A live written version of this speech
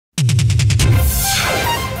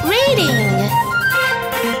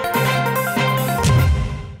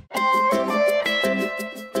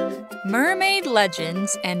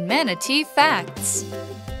legends and manatee facts.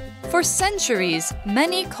 For centuries,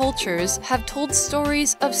 many cultures have told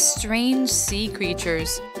stories of strange sea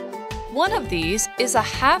creatures. One of these is a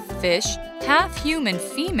half-fish, half-human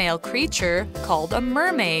female creature called a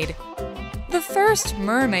mermaid. The first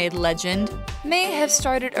mermaid legend may have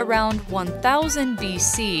started around 1000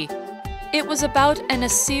 BC. It was about an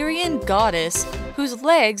Assyrian goddess whose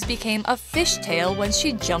legs became a fishtail when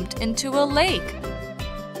she jumped into a lake.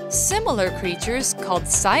 Similar creatures called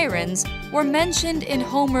sirens were mentioned in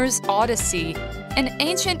Homer's Odyssey, an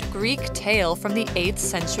ancient Greek tale from the 8th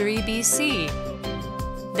century BC.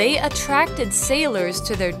 They attracted sailors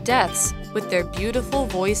to their deaths with their beautiful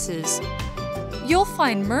voices. You'll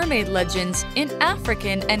find mermaid legends in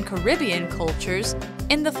African and Caribbean cultures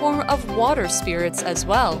in the form of water spirits as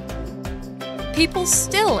well. People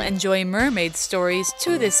still enjoy mermaid stories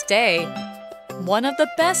to this day. One of the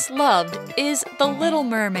best loved is The Little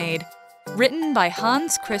Mermaid, written by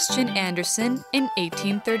Hans Christian Andersen in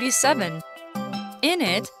 1837. In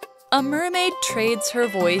it, a mermaid trades her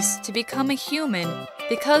voice to become a human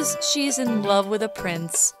because she's in love with a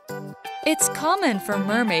prince. It's common for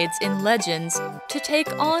mermaids in legends to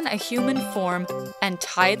take on a human form and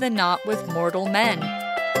tie the knot with mortal men.